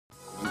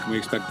can we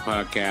expect the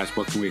podcast?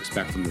 What can we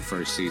expect from the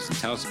first season?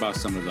 Tell us about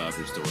some of the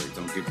other stories.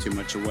 Don't give too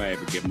much away,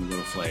 but give them a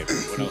little flavor.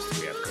 What else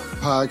do we have coming?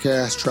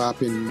 Podcast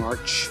drop in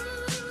March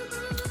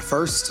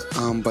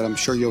 1st, but I'm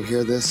sure you'll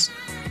hear this.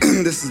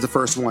 This is the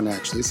first one,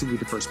 actually. This will be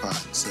the first pod.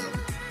 So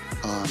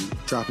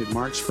drop it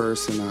March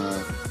 1st,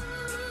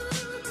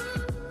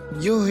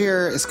 and you'll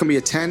hear it's going to be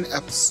a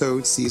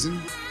 10-episode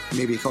season.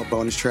 Maybe a couple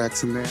bonus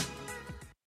tracks in there.